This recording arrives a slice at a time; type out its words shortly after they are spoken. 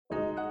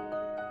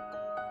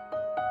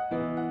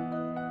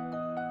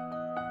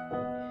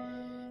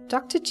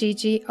Dr.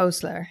 Gigi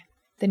Osler,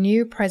 the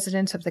new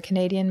president of the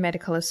Canadian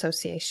Medical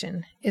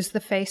Association, is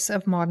the face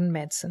of modern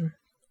medicine.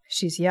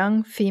 She's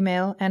young,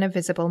 female, and a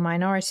visible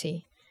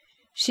minority.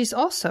 She's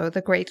also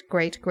the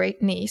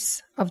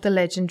great-great-great-niece of the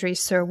legendary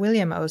Sir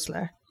William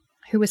Osler,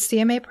 who was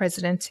CMA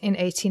president in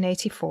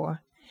 1884,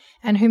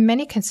 and whom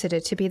many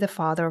consider to be the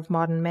father of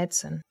modern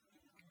medicine.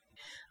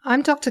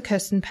 I'm Dr.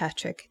 Kirsten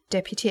Patrick,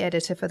 Deputy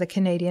Editor for the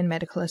Canadian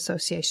Medical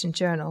Association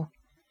Journal.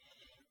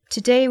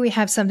 Today we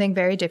have something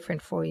very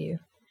different for you.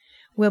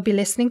 We'll be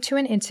listening to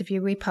an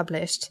interview we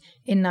published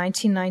in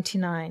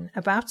 1999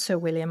 about Sir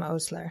William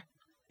Osler.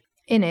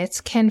 In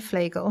it, Ken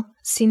Flegel,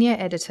 Senior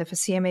Editor for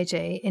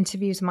CMAJ,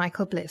 interviews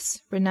Michael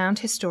Bliss, renowned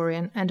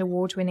historian and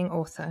award-winning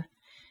author,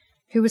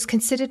 who was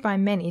considered by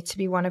many to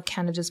be one of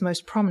Canada's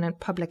most prominent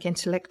public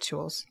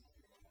intellectuals.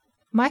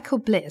 Michael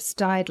Bliss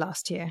died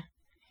last year.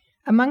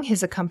 Among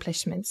his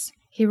accomplishments,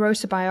 he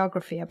wrote a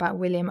biography about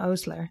William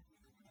Osler.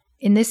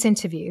 In this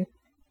interview,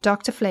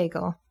 Dr.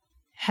 Flegel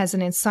has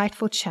an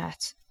insightful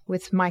chat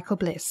with Michael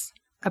Bliss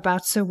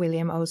about Sir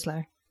William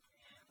Osler.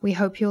 We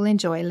hope you'll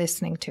enjoy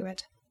listening to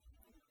it.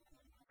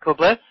 Michael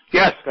Bliss?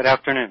 Yes. Good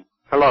afternoon.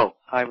 Hello.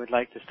 I would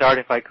like to start,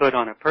 if I could,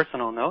 on a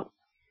personal note,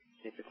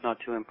 if it's not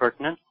too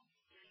impertinent.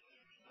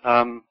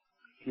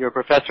 You're a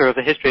professor of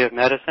the history of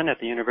medicine at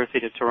the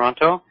University of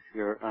Toronto.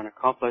 You're an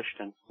accomplished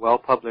and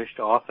well-published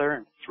author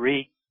in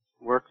 3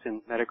 works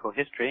in medical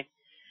history,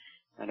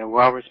 and a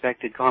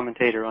well-respected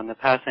commentator on the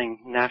passing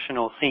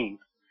national scene.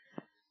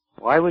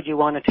 Why would you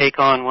want to take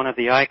on one of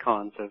the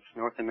icons of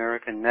North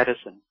American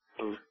medicine,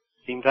 who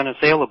seemed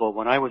unassailable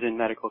when I was in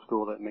medical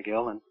school at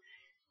McGill, and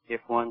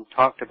if one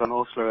talked about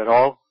Osler at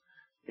all,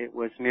 it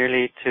was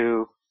merely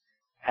to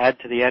add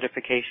to the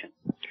edification?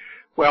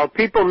 Well,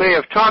 people may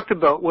have talked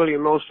about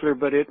William Osler,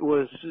 but it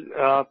was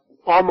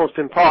almost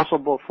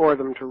impossible for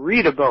them to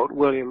read about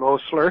William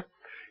Osler,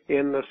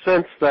 in the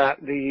sense that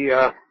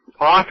the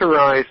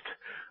authorized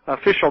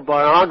official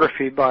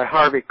biography by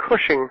Harvey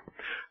Cushing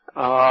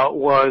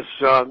was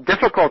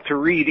difficult to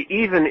read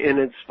even in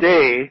its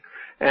day,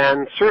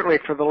 and certainly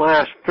for the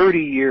last 30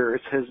 years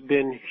has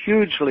been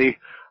hugely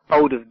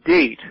out of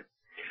date,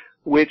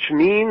 which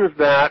means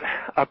that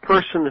a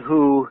person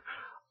who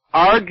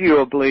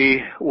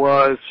arguably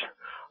was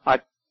a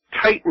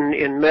titan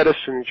in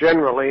medicine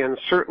generally, and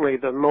certainly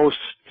the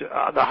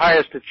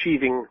highest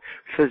achieving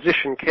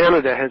physician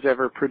Canada has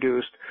ever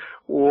produced,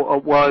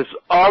 was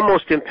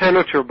almost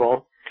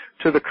impenetrable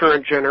to the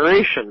current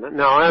generation.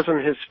 Now, as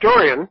an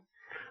historian,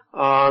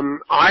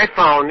 I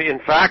found, in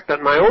fact,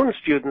 that my own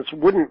students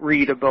wouldn't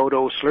read about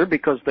Osler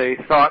because they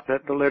thought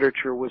that the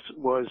literature was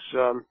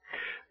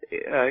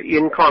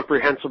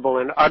incomprehensible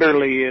and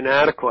utterly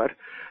inadequate.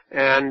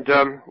 And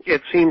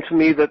it seemed to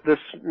me that this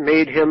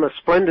made him a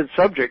splendid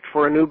subject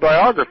for a new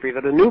biography,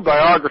 that a new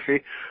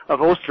biography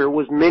of Osler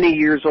was many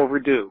years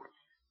overdue.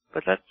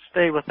 But let's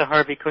stay with the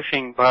Harvey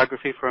Cushing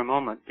biography for a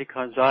moment,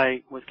 because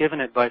I was given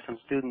it by some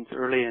students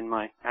early in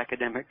my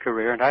academic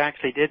career, and I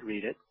actually did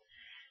read it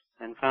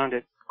and found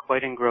it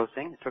quite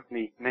engrossing. It took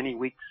me many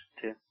weeks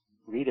to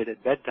read it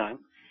at bedtime.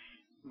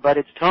 But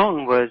its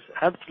tone was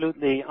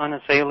absolutely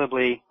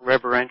unassailably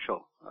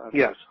reverential.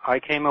 Yes. I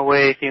came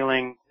away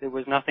feeling there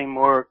was nothing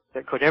more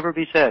that could ever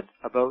be said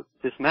about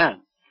this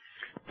man.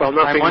 Well,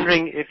 I'm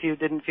wondering if you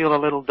didn't feel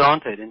a little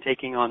daunted in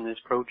taking on this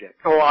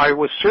project. Oh, I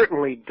was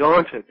certainly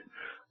daunted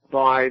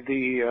by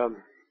the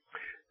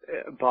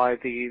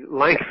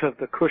length of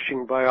the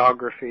Cushing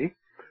biography,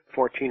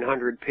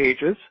 1,400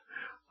 pages.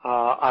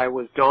 I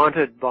was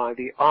daunted by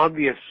the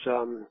obvious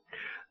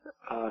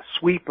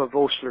sweep of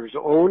Osler's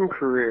own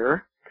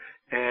career,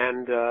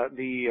 and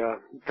the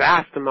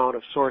vast amount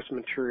of source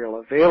material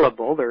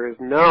available. There is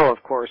now,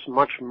 of course,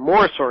 much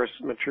more source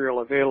material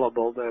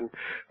available than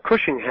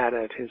Cushing had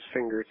at his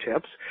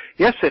fingertips.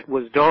 Yes, it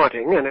was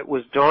daunting, and it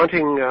was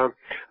daunting,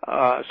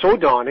 so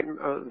daunting,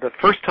 the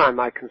first time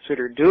I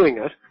considered doing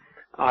it,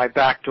 I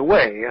backed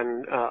away,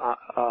 and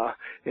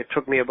it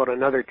took me about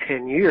another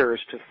 10 years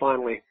to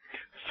finally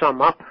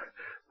sum up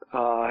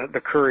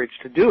the courage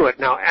to do it.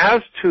 Now,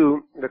 as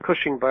to the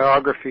Cushing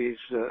biographies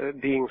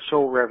being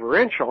so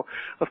reverential,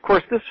 of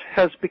course, this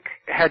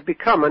had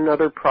become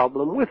another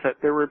problem with it.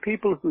 There were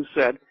people who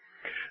said,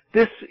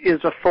 this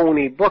is a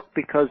phony book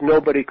because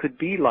nobody could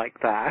be like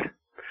that.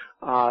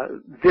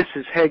 This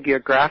is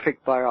hagiographic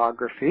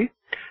biography,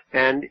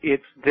 and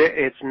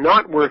it's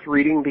not worth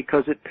reading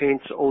because it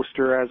paints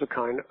Osler as a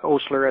kind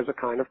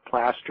of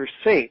plaster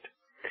saint.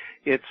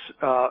 It's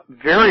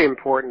very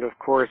important, of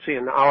course,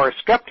 in our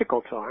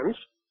skeptical times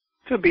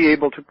to be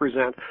able to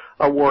present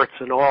a warts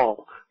and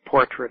all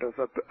portrait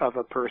of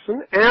a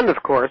person. And,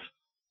 of course,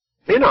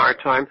 in our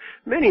time,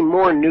 many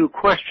more new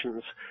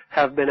questions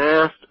have been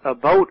asked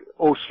about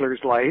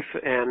Osler's life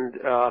and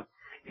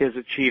his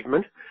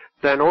achievement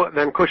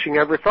than Cushing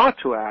ever thought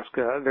to ask.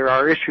 There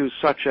are issues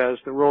such as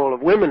the role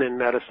of women in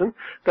medicine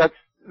that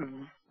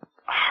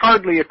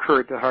hardly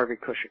occurred to Harvey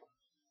Cushing.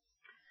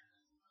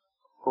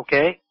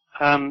 Okay.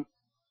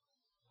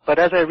 But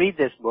as I read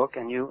this book,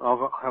 and you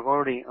have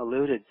already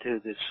alluded to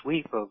the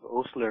sweep of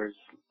Osler's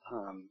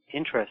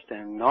interest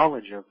and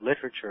knowledge of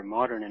literature,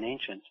 modern and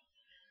ancient.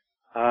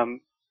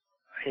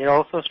 It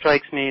also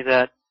strikes me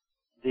that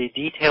the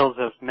details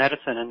of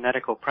medicine and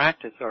medical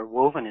practice are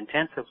woven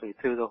intensively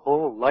through the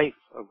whole life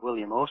of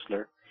William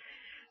Osler.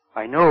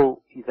 I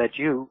know that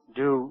you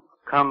do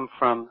come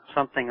from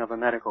something of a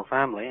medical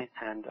family,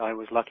 and I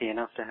was lucky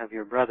enough to have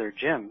your brother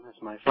Jim as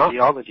my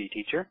physiology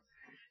teacher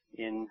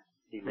in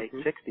the late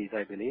 60s,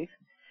 I believe.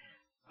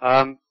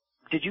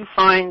 Did you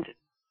find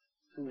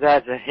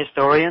that, as a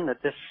historian,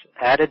 that this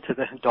added to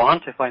the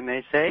daunt, if I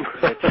may say?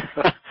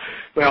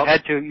 Well,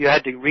 you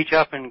had to reach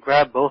up and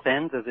grab both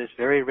ends of this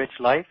very rich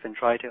life and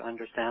try to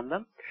understand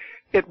them?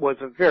 It was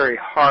a very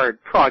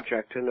hard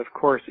project, and of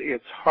course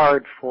it's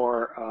hard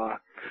for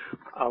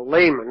a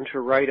layman to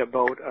write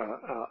about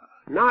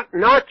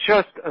not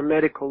just a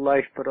medical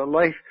life, but a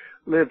life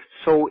lived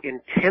so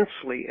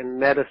intensely in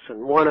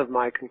medicine. One of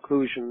my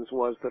conclusions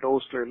was that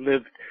Osler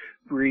lived,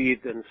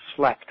 breathed, and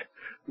slept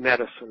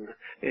medicine,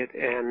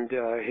 and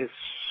his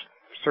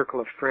circle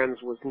of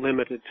friends was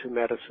limited to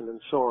medicine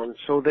and so on.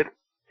 So that,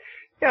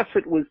 yes,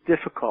 it was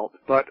difficult,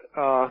 but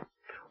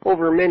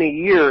over many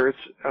years,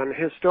 an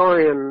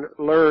historian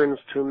learns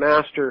to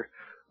master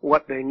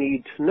what they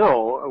need to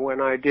know. When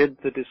I did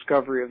the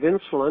discovery of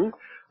insulin,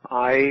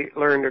 I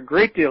learned a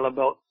great deal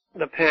about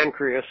the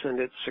pancreas and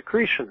its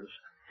secretions.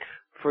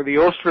 For the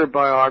Osler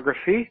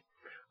biography,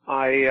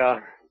 I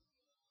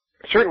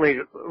certainly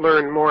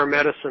learned more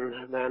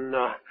medicine than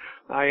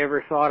I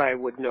ever thought I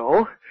would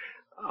know,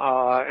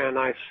 and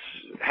I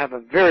have a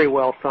very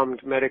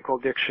well-thumbed medical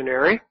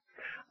dictionary.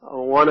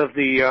 One of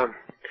the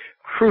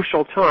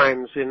crucial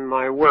times in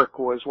my work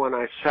was when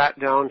I sat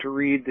down to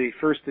read the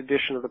first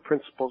edition of the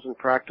Principles and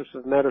Practice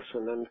of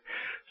Medicine and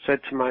said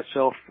to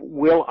myself,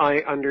 will I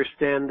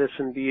understand this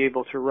and be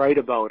able to write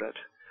about it?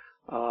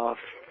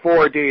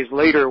 4 days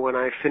later, when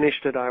I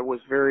finished it, I was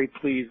very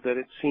pleased that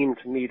it seemed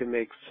to me to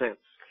make sense.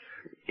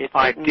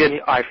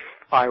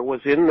 I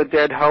was in the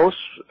dead house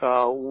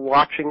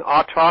watching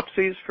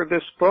autopsies for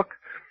this book.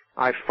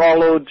 I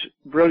followed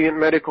brilliant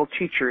medical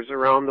teachers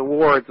around the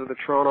wards of the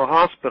Toronto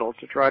Hospital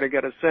to try to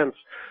get a sense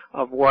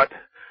of what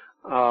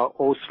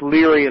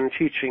Oslerian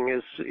teaching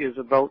is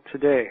about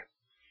today.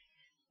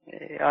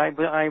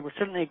 I would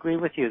certainly agree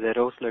with you that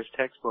Osler's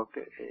textbook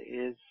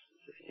is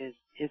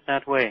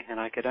that way, and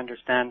I could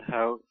understand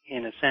how,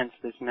 in a sense,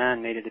 this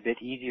man made it a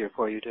bit easier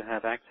for you to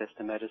have access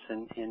to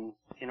medicine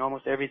in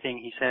almost everything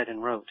he said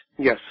and wrote.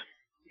 Yes.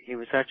 He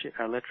was such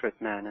a literate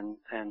man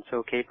and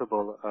so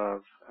capable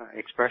of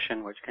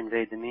expression which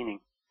conveyed the meaning.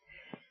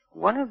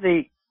 One of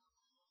the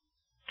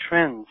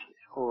trends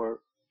or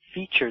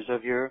features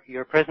of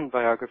your present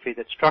biography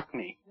that struck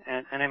me,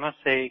 and I must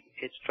say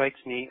it strikes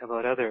me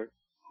about other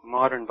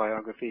modern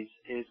biographies,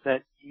 is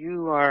that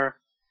you are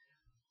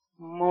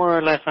more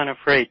or less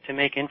unafraid to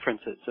make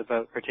inferences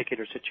about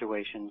particular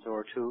situations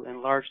or to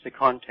enlarge the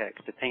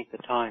context, to paint the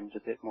times a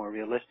bit more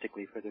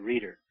realistically for the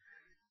reader.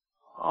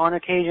 On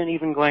occasion,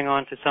 even going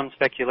on to some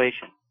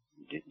speculation.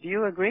 Do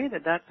you agree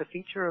that that's a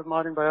feature of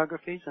modern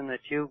biographies and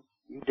that you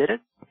did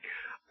it?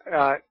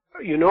 I'm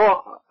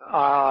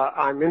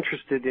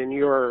interested in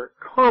your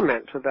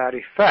comment to that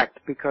effect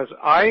because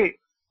I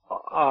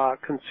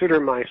consider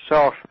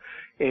myself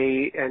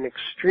an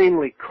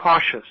extremely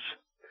cautious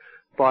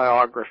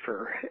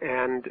biographer.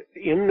 And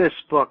in this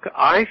book,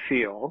 I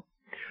feel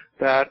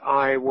that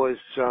I was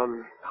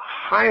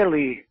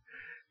highly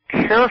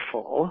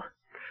careful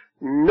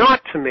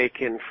not to make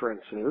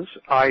inferences.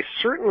 I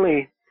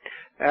certainly,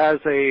 as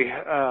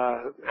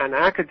an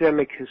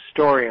academic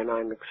historian,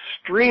 I'm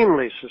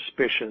extremely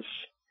suspicious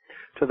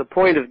to the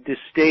point of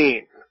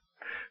disdain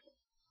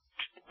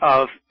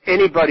of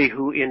anybody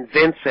who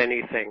invents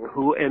anything,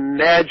 who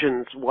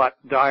imagines what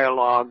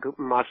dialogue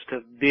must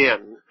have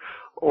been,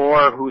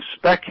 or who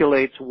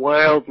speculates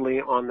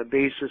wildly on the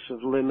basis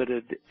of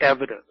limited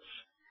evidence.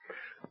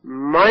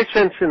 My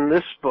sense in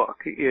this book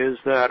is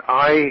that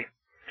I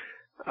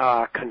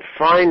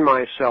confine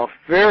myself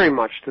very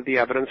much to the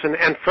evidence,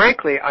 and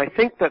frankly, I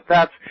think that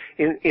that's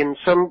in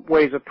some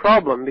ways a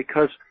problem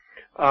because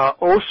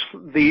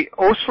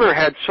Osler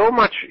had so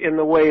much in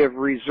the way of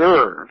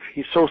reserve.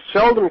 He so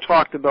seldom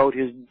talked about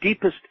his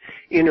deepest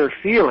inner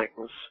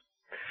feelings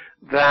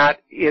that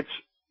it's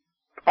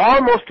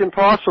almost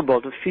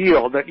impossible to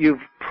feel that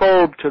you've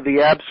probed to the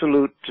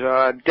absolute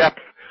depth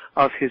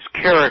of his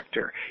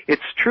character.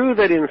 It's true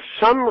that in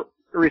some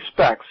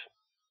respects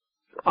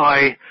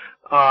I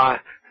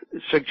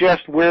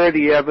suggest where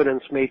the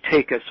evidence may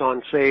take us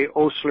on, say,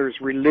 Osler's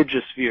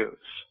religious views.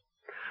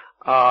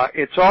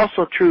 It's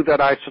also true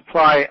that I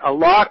supply a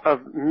lot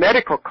of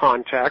medical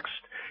context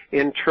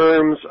in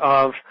terms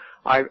of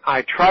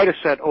I try to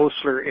set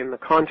Osler in the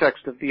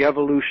context of the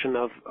evolution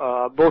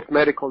of both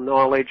medical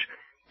knowledge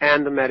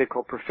and the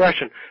medical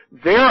profession.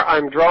 There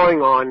I'm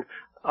drawing on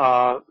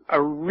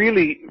a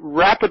really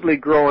rapidly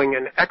growing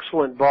and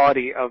excellent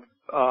body of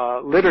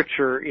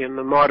literature in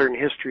the modern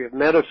history of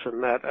medicine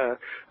that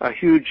a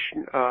huge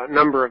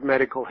number of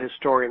medical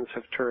historians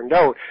have turned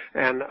out.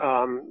 And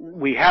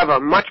we have a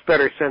much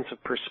better sense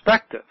of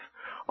perspective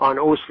on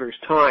Osler's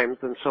times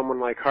than someone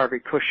like Harvey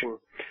Cushing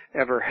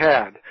ever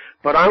had.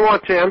 But I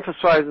want to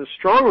emphasize as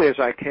strongly as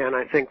I can,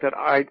 I think that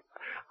I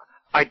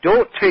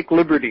don't take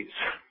liberties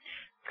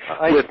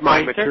with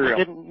my material. I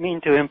didn't mean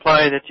to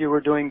imply that you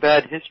were doing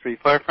bad history.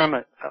 Far from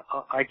it.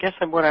 I guess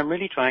what I'm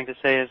really trying to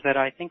say is that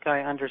I think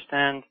I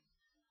understand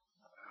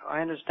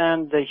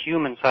the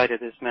human side of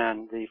this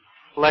man, the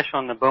flesh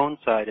on the bone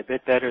side, a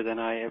bit better than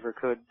I ever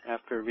could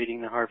after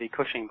reading the Harvey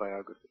Cushing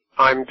biography.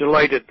 I'm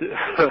delighted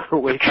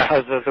with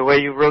because of the way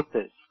you wrote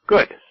this.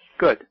 Good.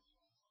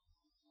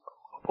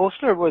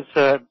 Osler was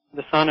the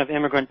son of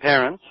immigrant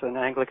parents, an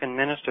Anglican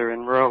minister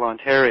in rural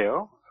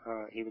Ontario.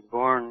 He was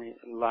born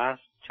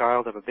last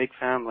child of a big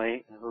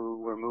family who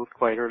were moved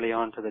quite early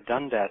on to the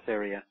Dundas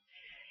area.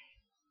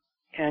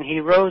 And he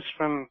rose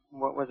from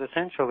what was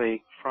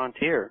essentially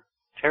frontier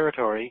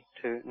territory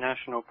to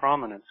national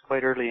prominence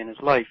quite early in his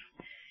life.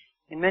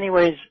 In many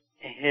ways,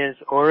 his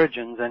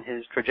origins and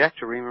his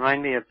trajectory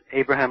remind me of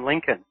Abraham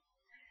Lincoln.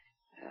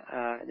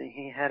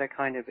 He had a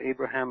kind of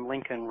Abraham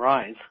Lincoln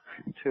rise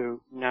to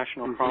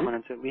national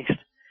prominence, at least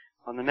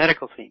on the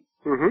medical scene.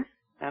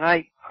 And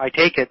I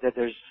take it that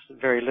there's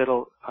very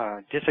little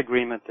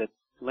disagreement that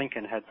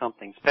Lincoln had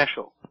something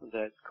special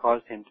that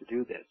caused him to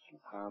do this.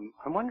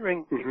 I'm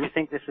wondering if you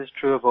think this is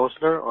true of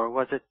Osler, or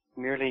was it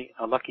merely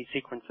a lucky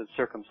sequence of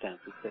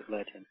circumstances that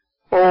led him?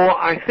 Oh,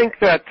 I think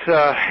that,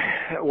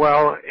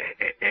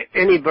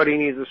 anybody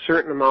needs a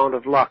certain amount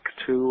of luck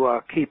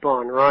to keep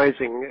on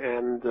rising,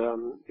 and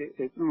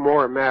it's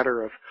more a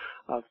matter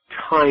of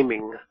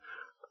timing.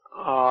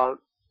 The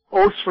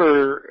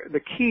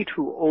key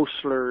to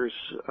Osler's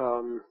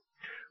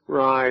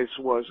rise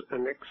was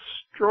an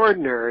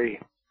extraordinary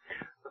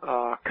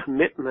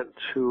commitment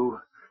to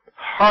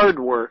hard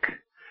work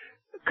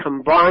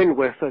combined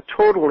with a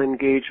total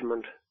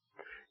engagement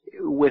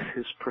with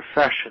his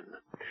profession.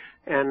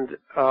 And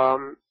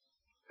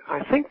I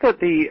think that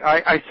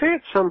I say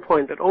at some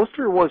point that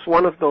Osler was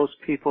one of those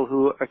people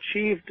who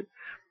achieved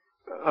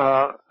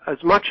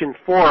as much in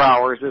 4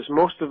 hours as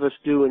most of us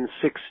do in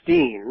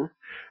 16,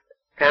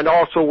 and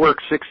also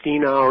worked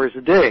 16 hours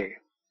a day.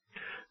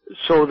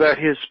 So that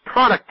his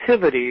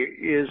productivity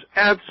is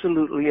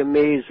absolutely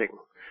amazing.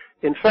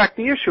 In fact,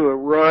 the issue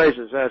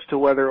arises as to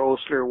whether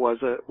Osler was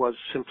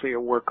simply a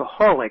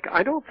workaholic.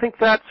 I don't think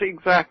that's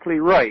exactly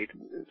right.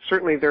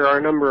 Certainly there are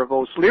a number of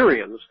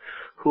Oslerians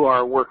who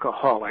are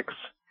workaholics.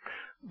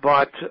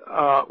 But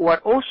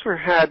what Osler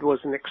had was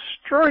an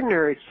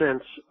extraordinary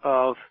sense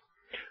of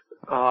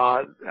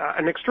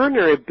an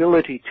extraordinary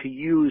ability to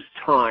use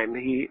time.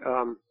 He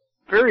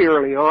very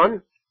early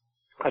on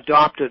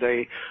adopted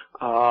a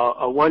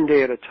one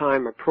day at a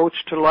time approach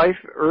to life.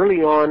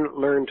 Early on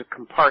learned to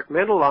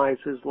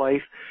compartmentalize his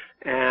life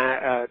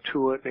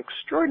to an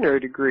extraordinary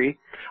degree.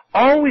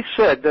 Always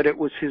said that it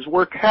was his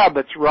work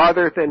habits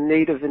rather than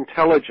native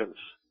intelligence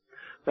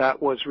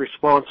that was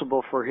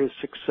responsible for his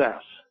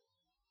success.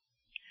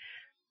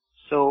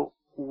 So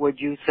would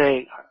you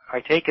say,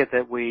 I take it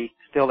that we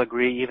still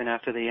agree even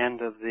after the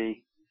end of the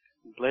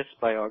Bliss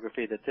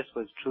biography that this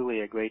was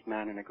truly a great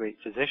man and a great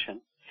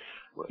physician.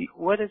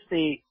 What is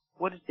the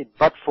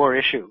but-for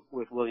issue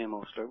with William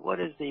Osler? What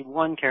is the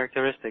one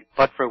characteristic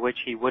but for which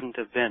he wouldn't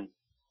have been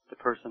the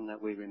person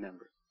that we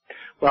remember?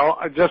 Well,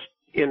 just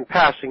in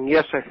passing,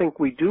 yes, I think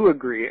we do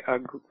agree,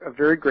 a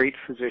very great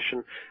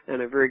physician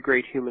and a very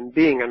great human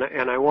being,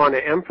 and I want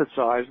to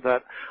emphasize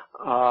that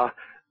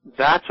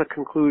that's a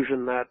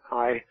conclusion that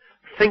I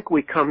think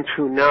we come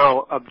to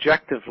now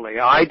objectively.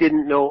 I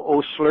didn't know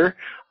Osler.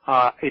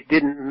 It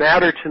didn't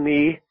matter to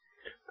me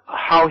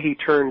how he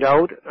turned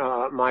out.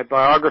 My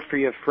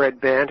biography of Fred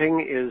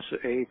Banting is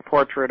a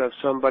portrait of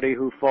somebody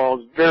who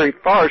falls very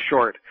far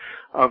short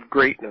of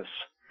greatness.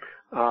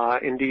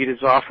 Indeed,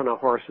 is often a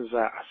horse's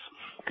ass.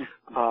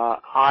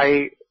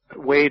 I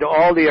weighed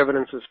all the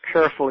evidence as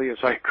carefully as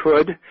I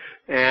could,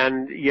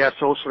 and yes,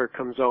 Osler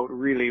comes out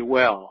really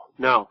well.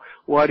 Now,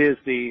 what is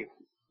the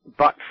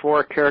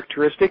but-for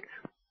characteristic?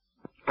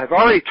 I've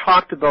already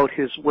talked about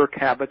his work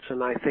habits,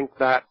 and I think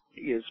that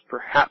is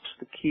perhaps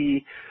the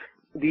key.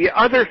 The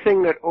other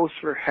thing that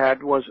Osler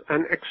had was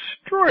an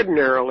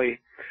extraordinarily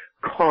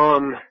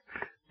calm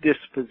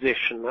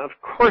disposition. Of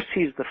course,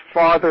 he's the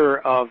father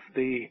of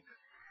the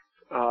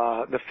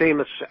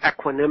famous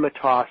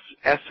Equanimitas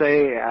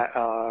essay,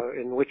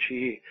 in which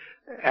he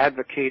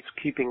advocates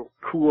keeping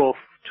cool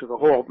to the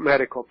whole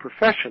medical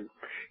profession.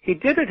 He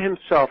did it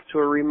himself to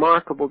a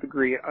remarkable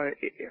degree.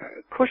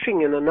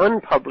 Cushing, in an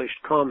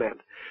unpublished comment,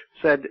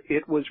 said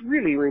it was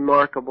really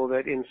remarkable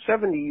that in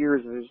 70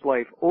 years of his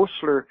life,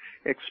 Osler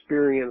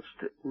experienced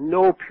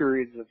no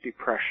periods of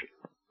depression.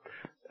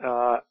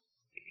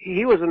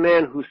 He was a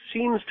man who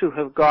seems to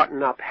have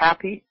gotten up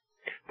happy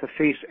to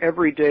face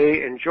every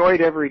day,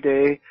 enjoyed every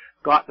day,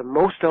 got the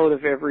most out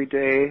of every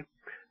day,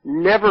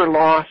 never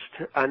lost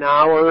an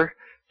hour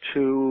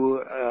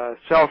to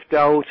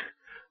self-doubt,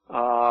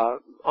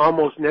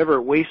 almost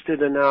never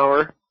wasted an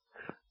hour.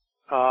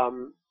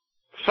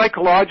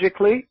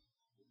 Psychologically,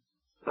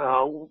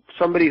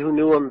 somebody who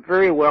knew him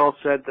very well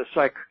said the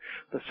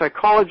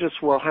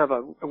psychologist would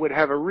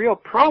have a real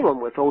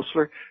problem with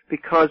Osler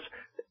because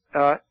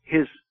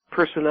his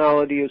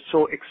personality is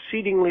so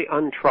exceedingly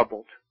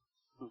untroubled.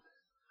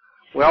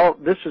 Well,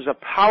 this is a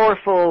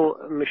powerful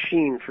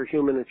machine for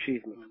human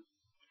achievement.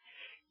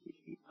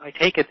 I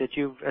take it that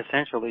you've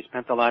essentially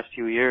spent the last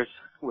few years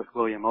with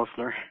William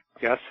Osler.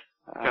 Yes.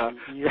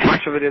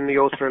 Much of it in the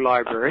Osler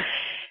Library.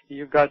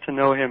 You've got to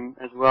know him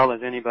as well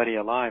as anybody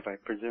alive, I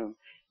presume.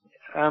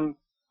 I'm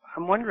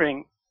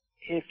wondering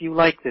if you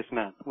like this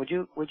man. Would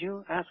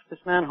you ask this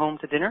man home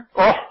to dinner?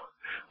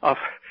 Oh,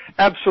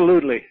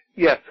 absolutely.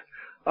 Yes.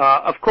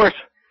 Of course,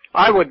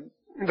 I would.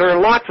 There are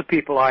lots of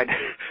people I'd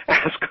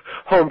ask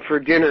home for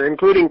dinner,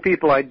 including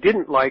people I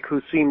didn't like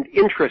who seemed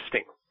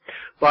interesting.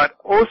 But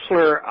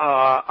Osler,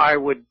 I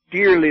would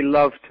dearly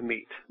love to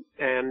meet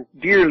and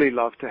dearly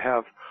love to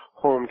have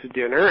home to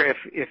dinner.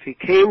 If he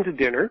came to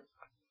dinner,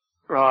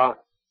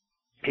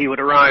 he would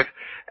arrive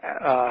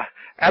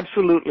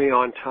absolutely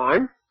on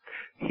time.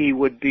 He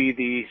would be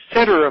the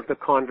center of the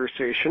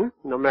conversation,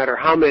 no matter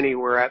how many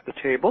were at the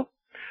table.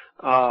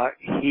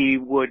 He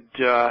would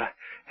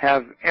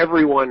have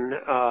everyone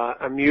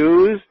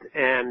amused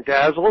and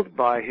dazzled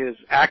by his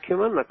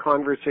acumen. The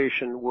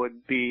conversation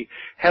would be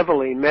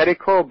heavily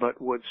medical, but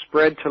would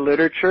spread to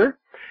literature.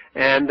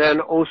 And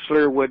then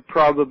Osler would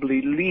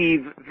probably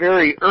leave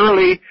very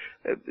early,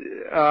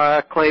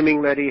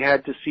 claiming that he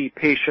had to see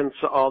patients,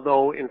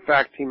 although in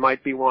fact he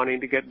might be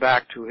wanting to get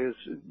back to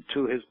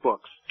his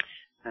books.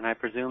 And I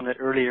presume that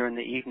earlier in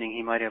the evening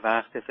he might have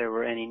asked if there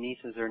were any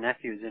nieces or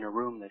nephews in a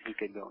room that he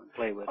could go and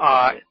play with.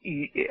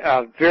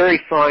 A very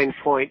fine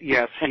point,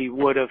 yes, he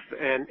would have,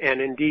 and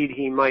indeed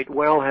he might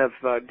well have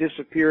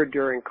disappeared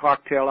during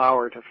cocktail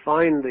hour to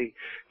find the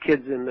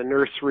kids in the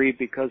nursery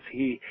because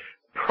he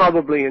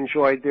probably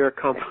enjoyed their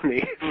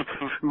company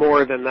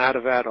more than that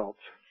of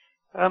adults.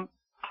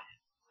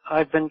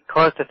 I've been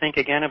caused to think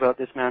again about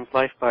this man's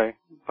life by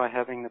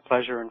having the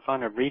pleasure and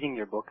fun of reading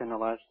your book in the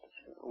last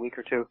week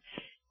or two.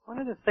 One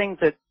of the things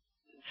that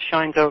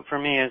shines out for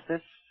me is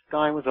this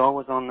guy was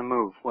always on the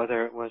move,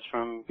 whether it was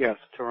from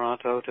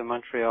Toronto to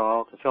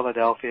Montreal to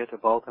Philadelphia to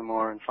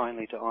Baltimore and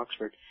finally to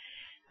Oxford.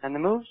 And the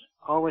moves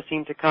always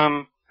seem to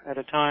come at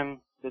a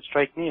time that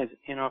strikes me as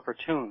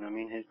inopportune. I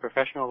mean, his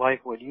professional life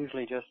would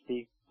usually just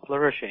be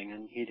flourishing,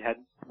 and he'd had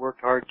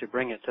worked hard to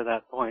bring it to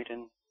that point,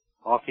 and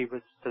off he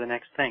was to the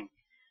next thing.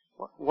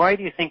 Why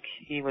do you think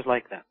he was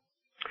like that?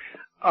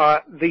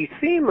 The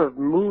theme of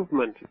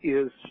movement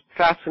is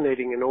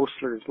fascinating in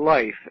Osler's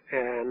life,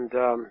 and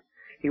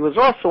he was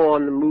also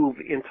on the move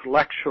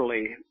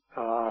intellectually,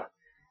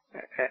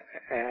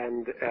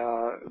 and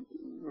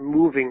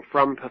moving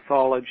from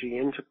pathology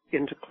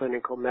into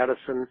clinical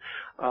medicine,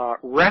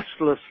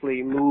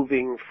 restlessly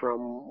moving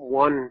from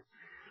one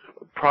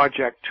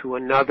project to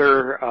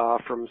another,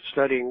 from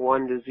studying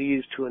one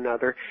disease to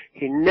another.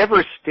 He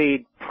never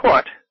stayed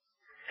put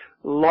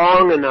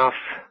long enough.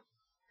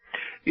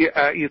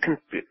 You can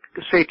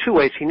say two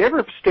ways. He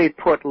never stayed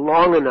put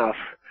long enough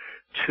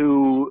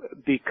to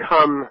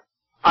become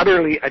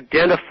utterly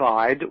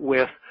identified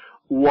with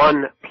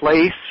one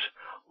place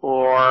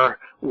or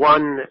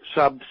one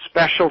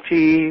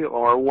subspecialty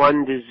or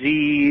one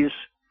disease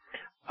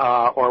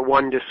or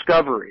one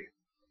discovery.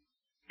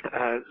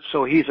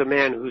 So he's a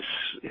man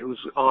who's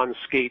on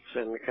skates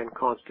and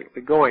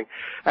constantly going.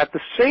 At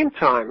the same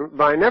time,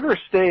 by never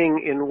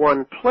staying in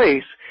one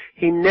place,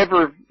 he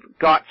never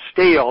got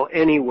stale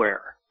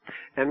anywhere.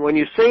 And when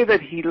you say that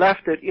he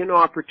left at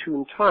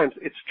inopportune times,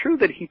 it's true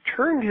that he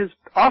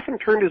often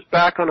turned his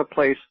back on a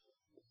place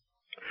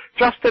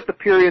just at the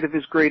period of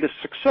his greatest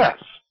success.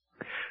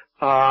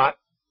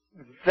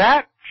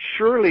 That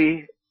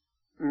surely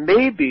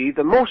may be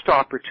the most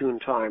opportune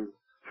time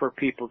for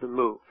people to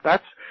move.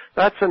 That's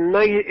a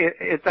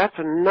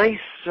nice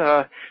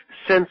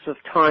sense of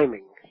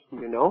timing,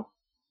 you know.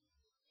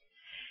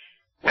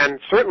 And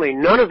certainly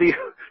none of the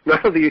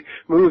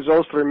moves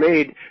Osler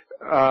made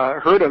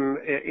hurt him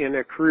in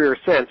a career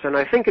sense. And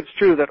I think it's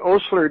true that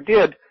Osler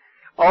did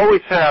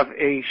always have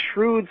a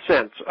shrewd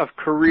sense of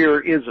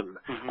careerism,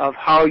 of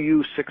how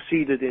you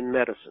succeeded in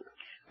medicine.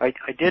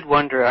 I did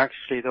wonder,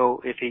 actually,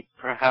 though, if he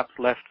perhaps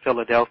left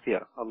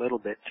Philadelphia a little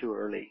bit too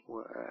early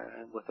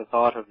with the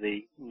thought of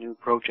the new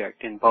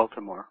project in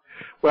Baltimore.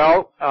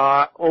 Well,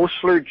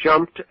 Osler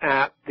jumped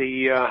at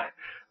the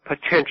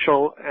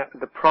potential,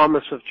 the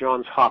promise of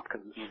Johns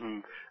Hopkins.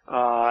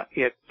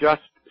 It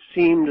just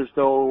seemed as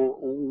though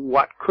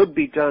what could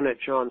be done at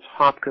Johns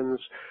Hopkins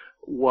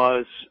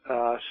was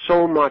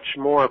so much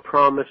more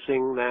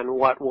promising than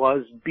what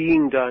was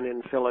being done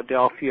in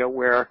Philadelphia,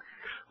 where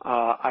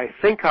I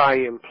think I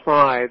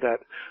imply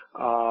that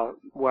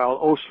while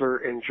Osler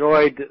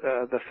enjoyed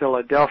the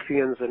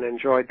Philadelphians and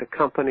enjoyed the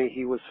company,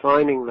 he was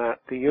finding that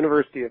the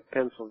University of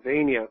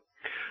Pennsylvania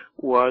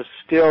was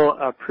still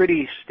a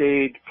pretty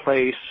staid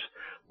place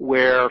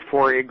where,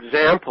 for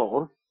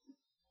example,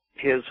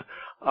 his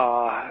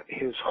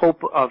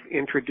hope of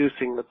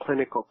introducing the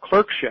clinical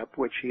clerkship,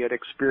 which he had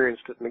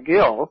experienced at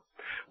McGill,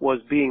 was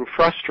being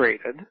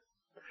frustrated.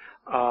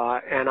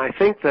 And I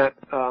think that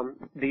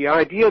the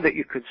idea that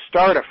you could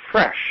start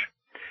afresh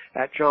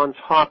at Johns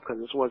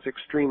Hopkins was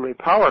extremely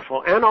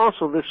powerful, and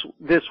also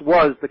this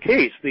was the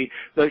case.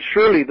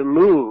 Surely the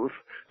move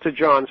to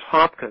Johns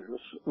Hopkins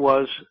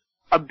was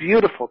a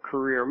beautiful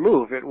career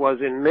move. It was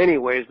in many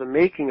ways the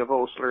making of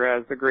Osler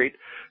as the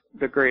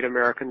great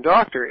American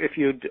doctor. If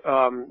you'd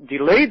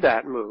delayed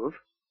that move,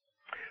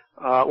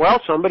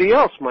 somebody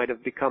else might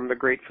have become the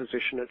great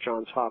physician at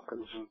Johns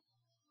Hopkins.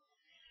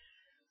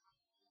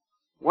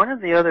 One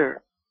of the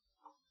other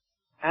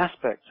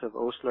aspects of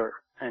Osler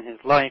and his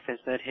life is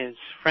that his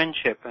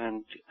friendship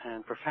and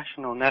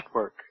professional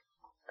network,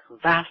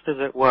 vast as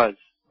it was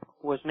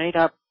made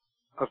up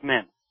of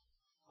men,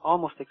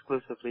 almost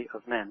exclusively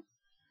of men.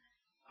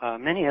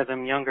 Many of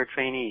them younger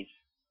trainees.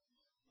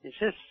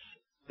 Does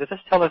this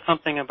tell us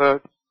something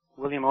about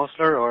William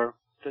Osler, or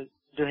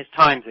do his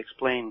times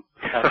explain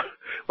that?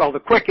 Well, the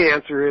quick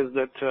answer is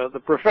that the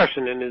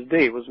profession in his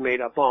day was made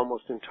up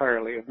almost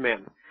entirely of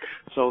men,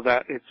 so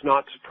that it's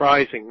not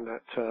surprising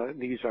that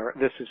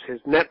this is his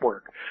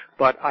network.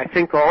 But I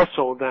think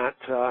also that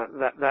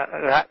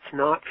that's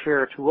not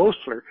fair to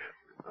Osler.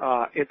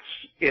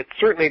 It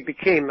certainly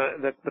became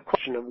that the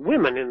question of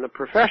women in the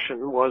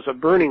profession was a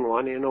burning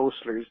one in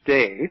Osler's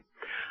day,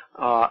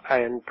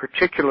 and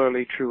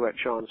particularly true at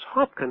Johns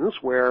Hopkins,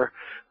 where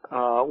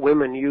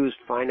women used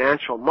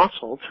financial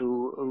muscle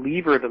to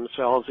lever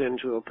themselves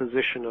into a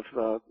position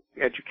of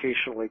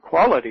educational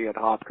equality at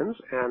Hopkins,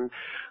 and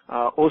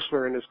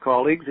Osler and his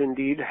colleagues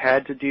indeed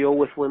had to deal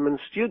with women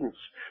students,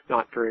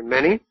 not very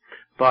many,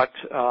 but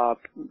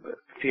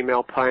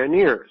female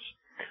pioneers.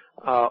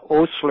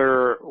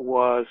 Osler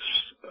was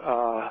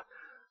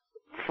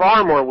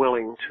far more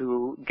willing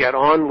to get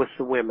on with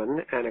the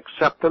women and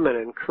accept them and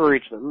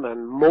encourage them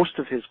than most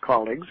of his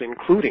colleagues,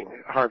 including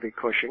Harvey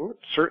Cushing,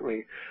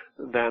 certainly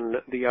than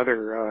the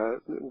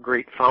other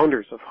great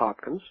founders of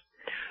Hopkins.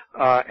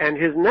 And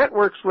his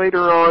networks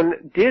later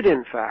on did,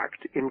 in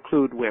fact,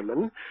 include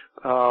women.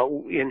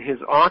 In his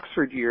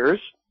Oxford years,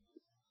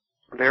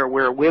 there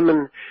were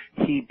women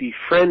he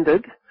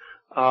befriended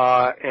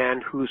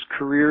and whose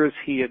careers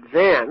he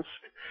advanced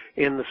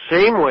in the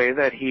same way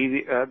that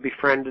he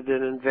befriended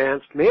and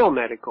advanced male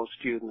medical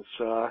students.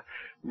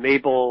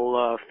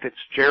 Mabel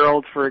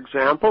Fitzgerald, for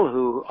example,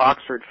 who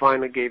Oxford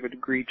finally gave a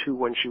degree to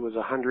when she was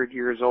 100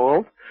 years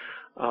old.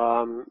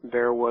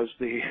 There was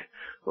the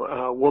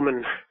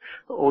woman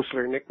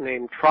Osler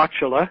nicknamed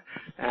Trotula,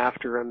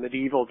 after a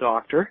medieval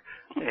doctor,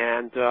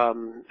 and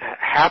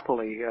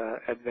happily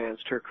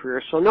advanced her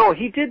career. So no,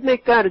 he did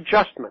make that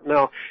adjustment.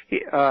 Now,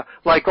 he,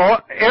 like all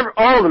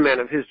the men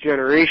of his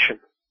generation,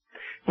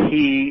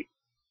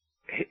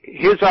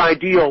 his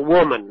ideal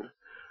woman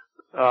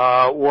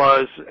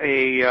was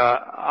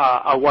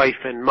a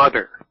wife and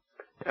mother.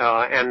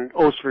 And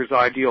Osler's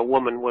ideal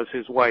woman was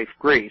his wife,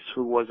 Grace,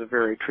 who was a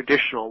very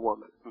traditional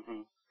woman.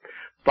 Mm-hmm.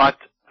 But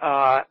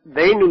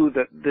they knew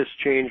that this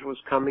change was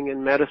coming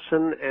in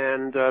medicine,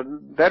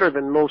 and better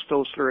than most,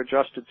 Osler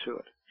adjusted to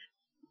it.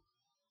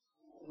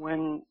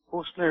 When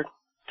Osler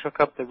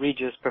took up the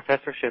Regius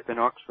professorship in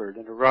Oxford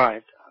and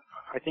arrived,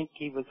 I think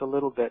he was a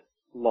little bit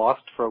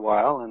lost for a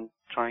while and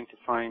trying to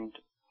find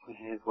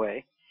his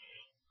way.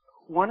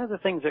 One of the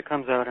things that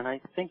comes out, and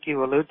I think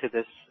you allude to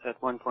this at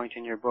one point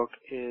in your book,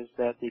 is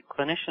that the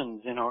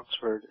clinicians in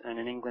Oxford and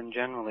in England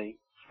generally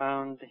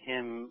found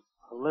him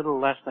a little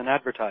less than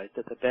advertised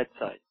at the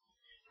bedside.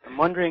 I'm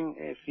wondering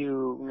if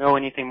you know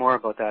anything more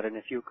about that, and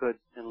if you could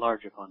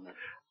enlarge upon that.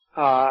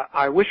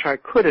 I wish I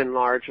could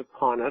enlarge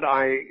upon it.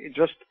 I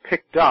just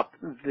picked up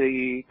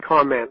the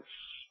comments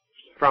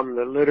from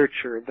the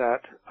literature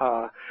that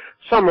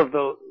some of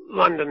the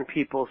London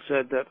people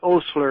said that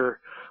Osler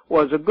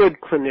was a good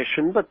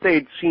clinician, but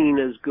they'd seen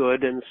as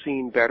good and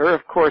seen better.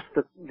 Of course,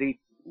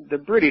 the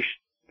British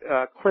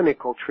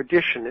clinical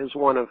tradition is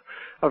one of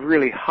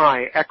really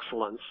high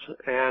excellence,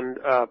 and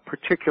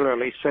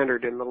particularly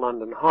centered in the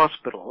London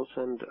hospitals.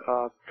 And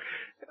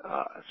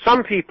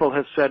some people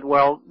have said,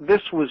 well,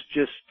 this was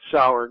just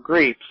sour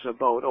grapes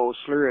about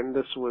Osler, and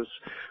this was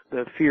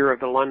the fear of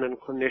the London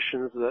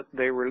clinicians that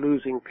they were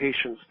losing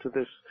patients to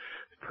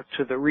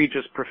the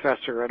Regius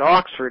professor at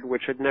Oxford,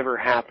 which had never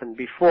happened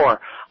before.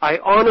 I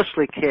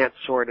honestly can't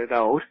sort it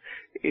out.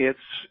 It's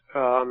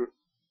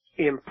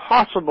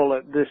impossible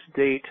at this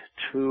date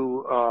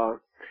to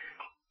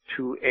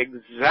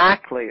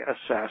exactly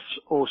assess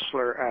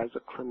Osler as a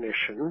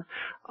clinician.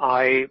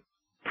 I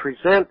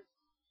present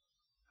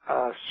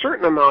a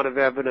certain amount of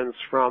evidence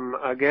from,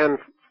 again,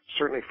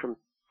 certainly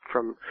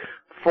from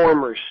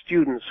former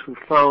students who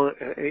found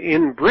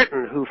in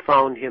Britain who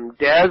found him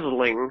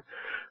dazzling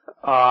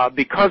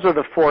because of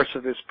the force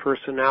of his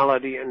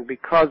personality and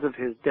because of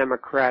his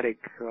democratic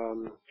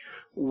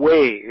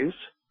ways.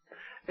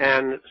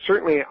 And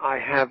certainly I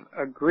have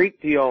a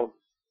great deal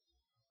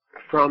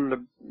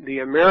from the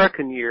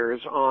American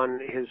years on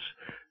his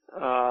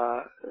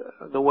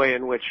the way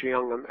in which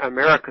young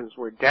Americans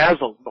were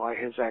dazzled by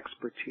his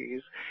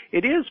expertise.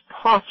 It is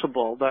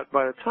possible that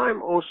by the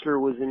time Osler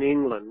was in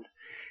England,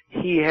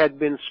 he had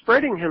been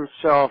spreading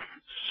himself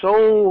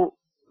so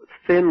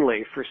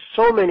thinly for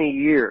so many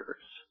years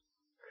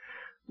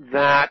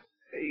that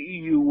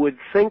you would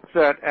think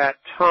that at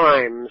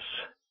times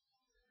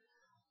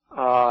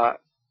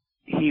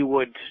he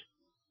would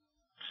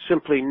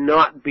simply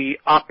not be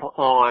up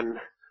on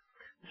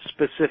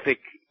specific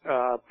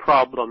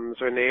problems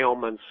or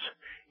ailments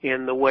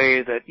in the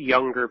way that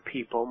younger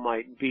people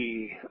might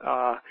be.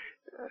 I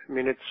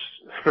mean,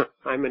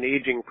 I'm an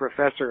aging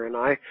professor, and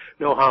I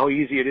know how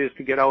easy it is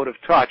to get out of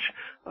touch.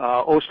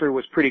 Osler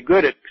was pretty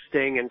good at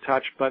staying in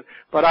touch, but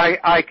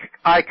I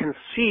can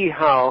see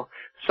how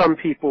some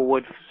people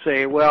would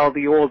say, well,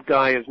 the old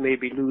guy is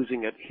maybe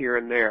losing it here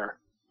and there.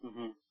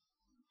 Mm-hmm.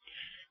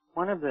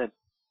 One of the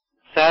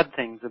sad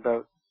things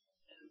about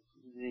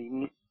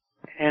the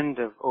end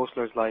of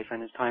Osler's life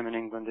and his time in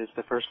England is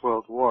the First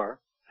World War,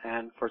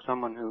 and for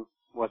someone who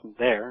wasn't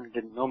there and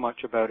didn't know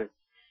much about it,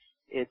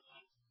 it's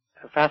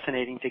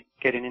fascinating to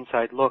get an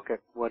inside look at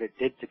what it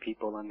did to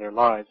people and their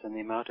lives and the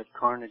amount of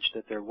carnage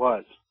that there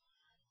was.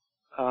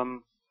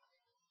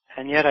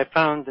 And yet I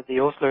found that the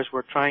Oslers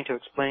were trying to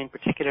explain,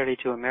 particularly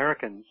to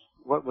Americans,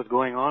 what was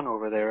going on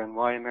over there and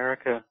why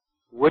America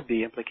would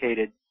be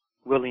implicated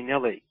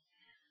willy-nilly.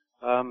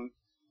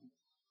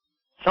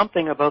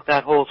 Something about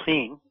that whole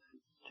scene,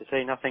 to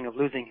say nothing of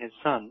losing his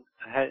son,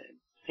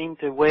 seemed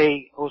to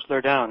weigh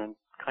Osler down and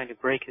kind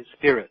of break his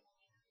spirit.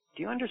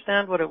 Do you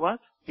understand what it was?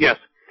 Yes.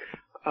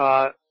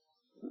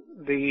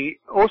 The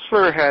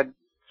Osler had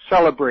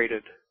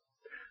celebrated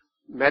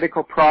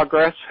medical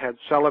progress, had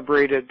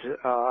celebrated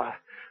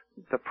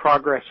the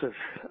progress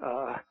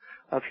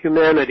of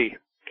humanity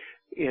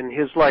in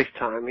his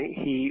lifetime.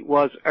 He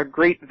was a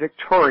great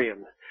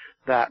Victorian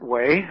that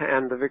way,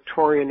 and the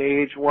Victorian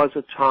age was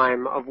a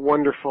time of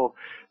wonderful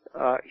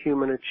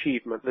human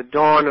achievement. The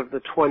dawn of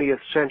the 20th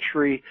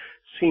century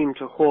seemed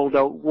to hold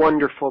out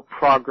wonderful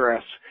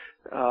progress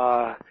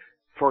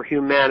for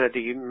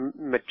humanity,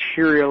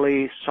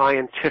 materially,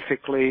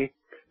 scientifically,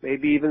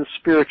 maybe even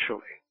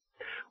spiritually.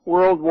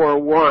 World War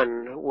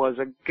I was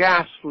a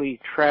ghastly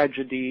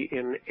tragedy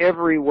in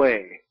every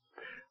way.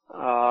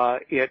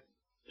 It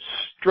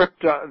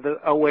stripped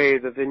away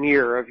the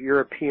veneer of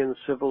European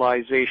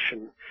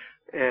civilization,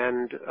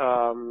 and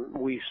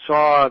we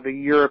saw the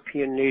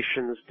European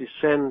nations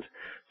descend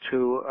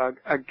to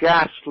a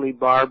ghastly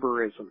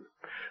barbarism.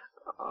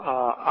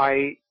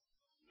 I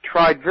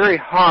tried very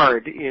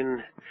hard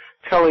in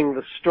telling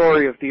the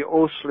story of the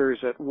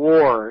Oslers at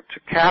war to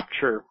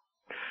capture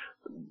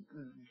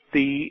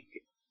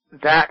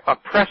that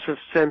oppressive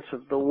sense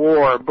of the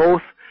war,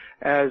 both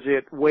as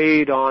it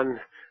weighed on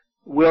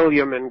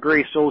William and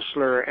Grace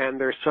Osler and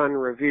their son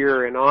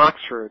Revere in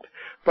Oxford,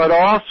 but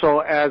also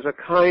as a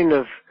kind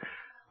of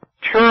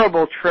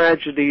terrible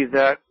tragedy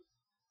that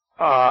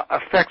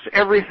affects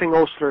everything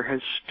Osler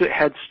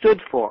had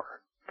stood for.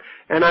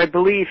 And I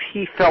believe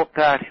he felt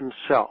that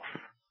himself.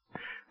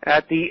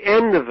 At the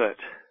end of it,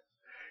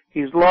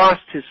 he's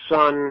lost his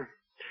son.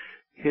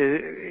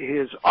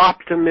 His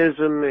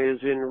optimism is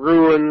in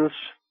ruins.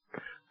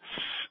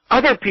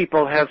 Other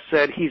people have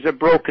said he's a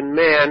broken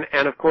man,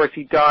 and of course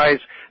he dies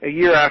a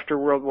year after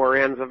World War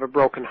ends of a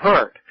broken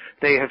heart.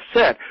 They have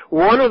said.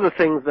 One of the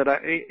things that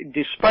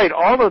despite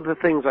all of the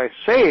things I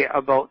say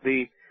about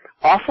the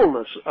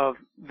awfulness of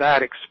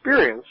that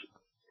experience,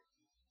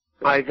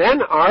 I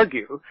then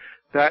argue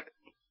that,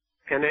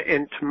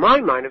 and to my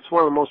mind, it's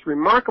one of the most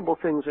remarkable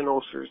things in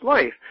Osler's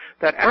life,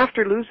 that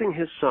after losing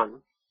his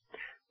son,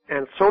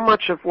 and so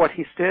much of what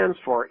he stands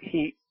for,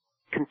 he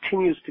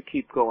continues to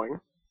keep going.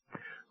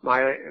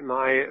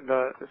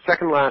 The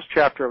second last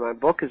chapter of my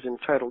book is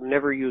entitled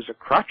Never Use a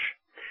Crutch.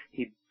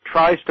 He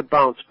tries to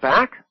bounce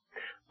back.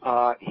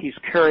 He's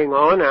carrying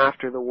on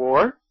after the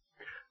war.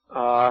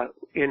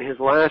 In his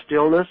last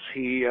illness,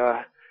 he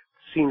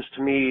seems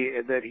to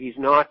me that he's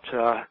not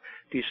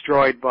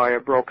destroyed by a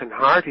broken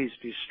heart. He's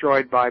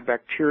destroyed by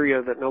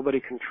bacteria that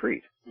nobody can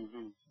treat.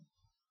 Mm-hmm.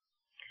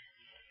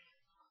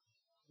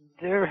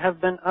 There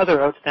have been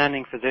other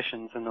outstanding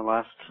physicians in the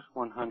last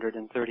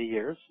 130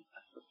 years.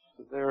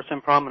 There are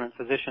some prominent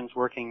physicians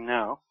working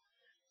now,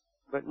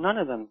 but none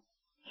of them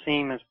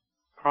seem as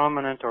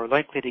prominent or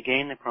likely to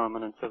gain the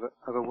prominence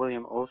of a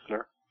William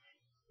Osler.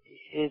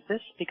 Is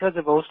this because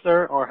of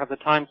Osler, or have the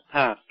times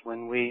passed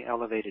when we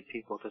elevated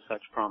people to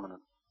such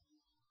prominence?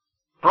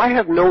 I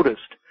have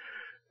noticed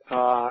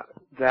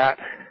that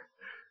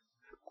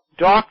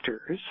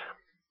doctors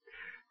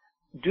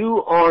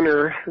do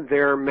honor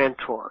their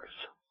mentors.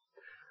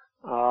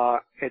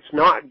 It's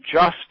not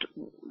just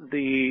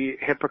the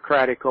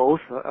Hippocratic Oath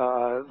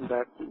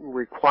that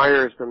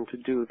requires them to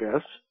do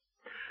this,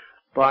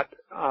 but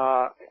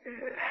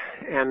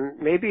and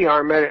maybe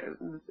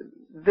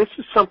this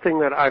is something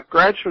that I've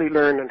gradually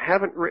learned and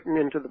haven't written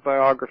into the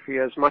biography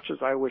as much as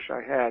I wish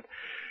I had.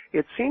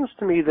 It seems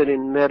to me that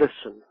in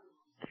medicine,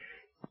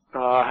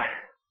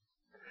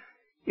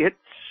 it's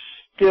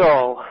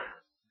still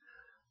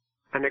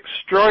an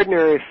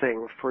extraordinary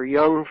thing for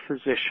young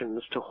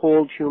physicians to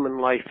hold human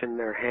life in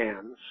their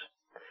hands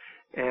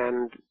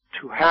and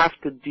to have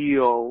to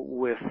deal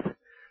with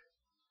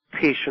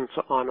patients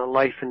on a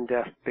life and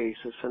death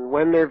basis. And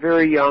when they're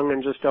very young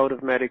and just out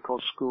of medical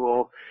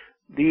school,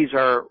 these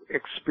are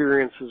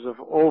experiences of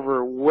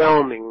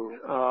overwhelming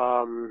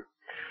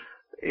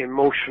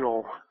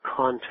emotional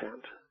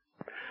content.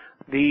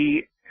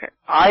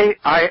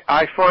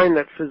 I find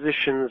that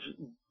physicians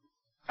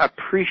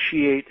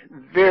appreciate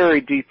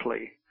very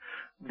deeply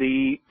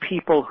the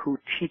people who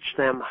teach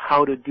them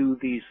how to do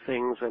these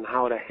things and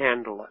how to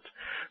handle it.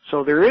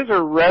 So there is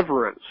a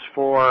reverence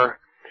for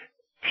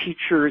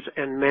teachers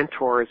and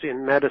mentors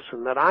in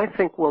medicine that I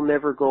think will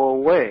never go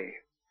away.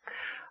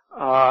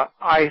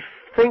 I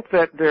think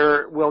that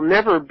there will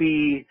never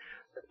be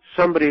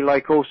somebody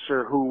like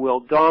Osler who will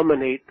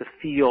dominate the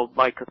field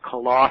like a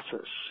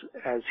colossus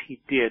as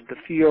he did. The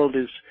field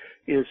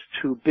is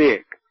too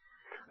big.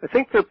 I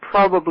think there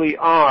probably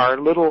are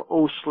little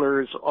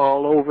Oslers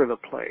all over the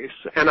place,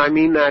 and I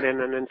mean that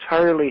in an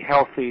entirely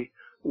healthy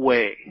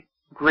way.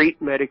 Great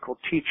medical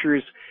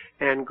teachers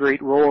and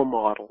great role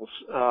models.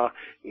 A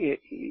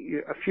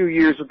few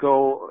years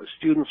ago,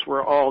 students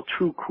were all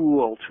too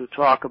cool to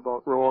talk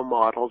about role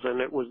models, and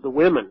it was the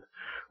women,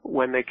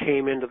 when they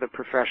came into the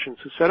professions,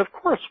 who said, of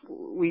course,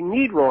 we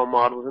need role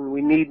models and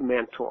we need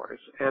mentors.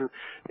 And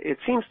it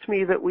seems to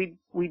me that we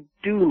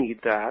do need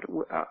that.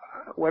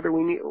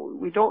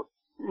 We don't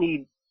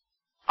need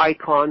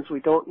icons, we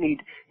don't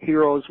need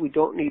heroes, we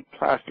don't need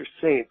plaster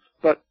saints,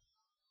 but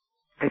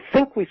I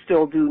think we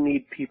still do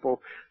need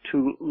people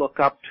to look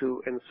up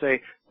to and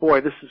say,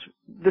 boy,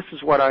 this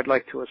is what I'd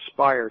like to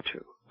aspire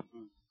to.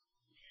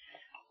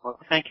 Well,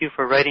 thank you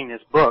for writing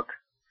this book.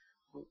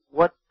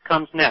 What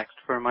comes next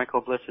for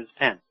Michael Bliss's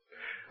pen?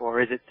 Or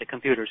is it the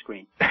computer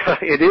screen?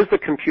 It is the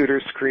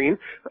computer screen,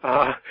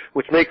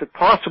 which makes it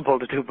possible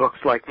to do books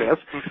like this.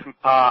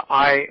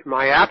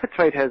 My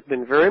appetite has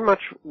been very much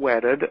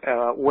whetted.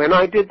 When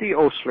I did the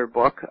Osler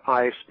book,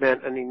 I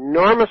spent an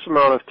enormous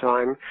amount of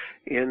time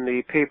in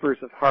the papers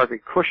of Harvey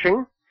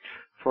Cushing,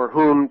 for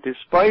whom,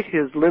 despite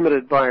his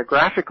limited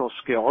biographical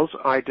skills,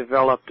 I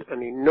developed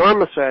an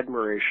enormous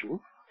admiration.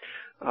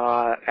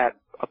 At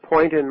a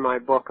point in my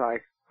book,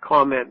 I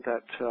comment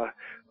that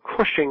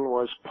Cushing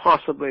was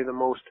possibly the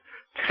most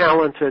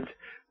talented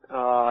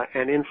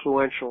and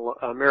influential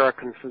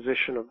American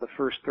physician of the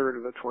first third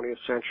of the 20th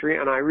century,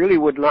 and I really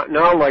would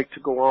now like to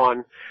go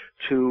on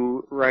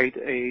to write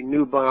a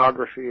new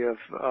biography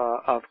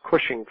of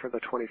Cushing for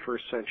the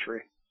 21st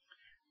century.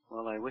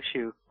 Well, I wish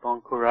you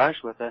bon courage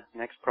with the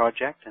next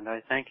project, and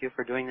I thank you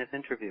for doing this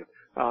interview.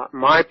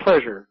 My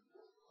pleasure.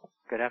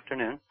 Good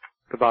afternoon.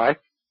 Goodbye.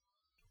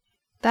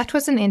 That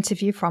was an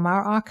interview from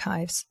our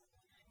archives.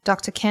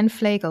 Dr. Ken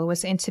Flegel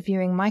was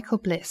interviewing Michael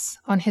Bliss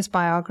on his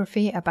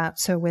biography about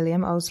Sir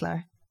William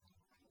Osler.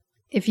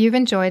 If you've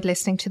enjoyed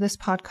listening to this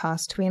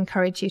podcast, we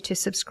encourage you to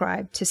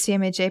subscribe to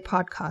CMAJ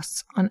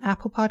Podcasts on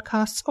Apple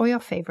Podcasts or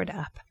your favorite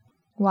app.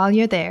 While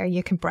you're there,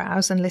 you can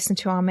browse and listen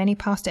to our many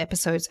past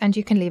episodes, and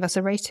you can leave us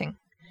a rating.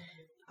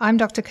 I'm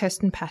Dr.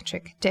 Kirsten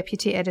Patrick,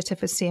 Deputy Editor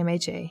for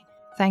CMAJ.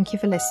 Thank you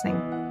for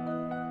listening.